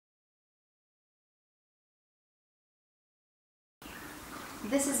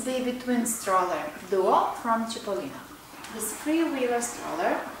This is Baby Twin Stroller Duo from Chipolino. This three-wheeler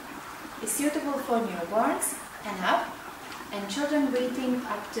stroller is suitable for newborns and up, and children weighing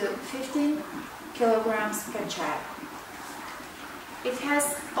up to 15 kilograms per child. It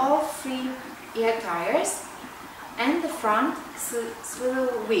has all three air tires and the front swivel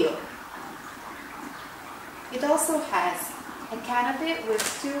wheel. It also has a canopy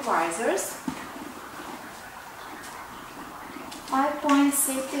with two visors, 5-point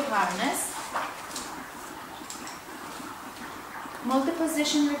safety harness,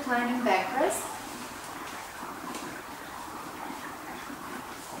 multi-position reclining backrest,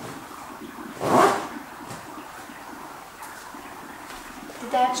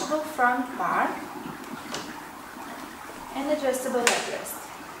 detachable front bar, and adjustable headrest.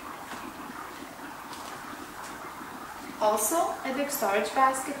 Also, a big storage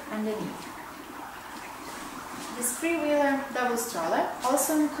basket underneath. This three-wheeler double stroller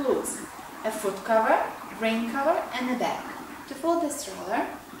also includes a foot cover, rain cover, and a bag. To fold the stroller,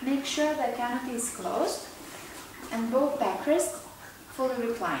 make sure the canopy is closed and both backrests fully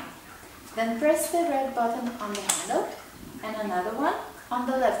recline. Then press the red button on the handle and another one on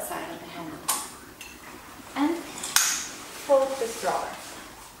the left side of the handle. And fold the stroller.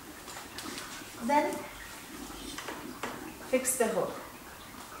 Then fix the hook.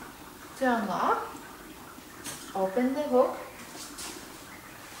 To unlock, open the hook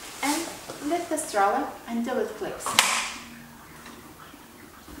and lift the stroller until it clicks.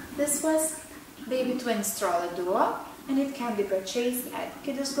 This was Baby Twin Stroller Duo, and it can be purchased at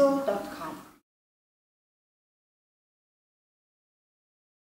KidisGo.com.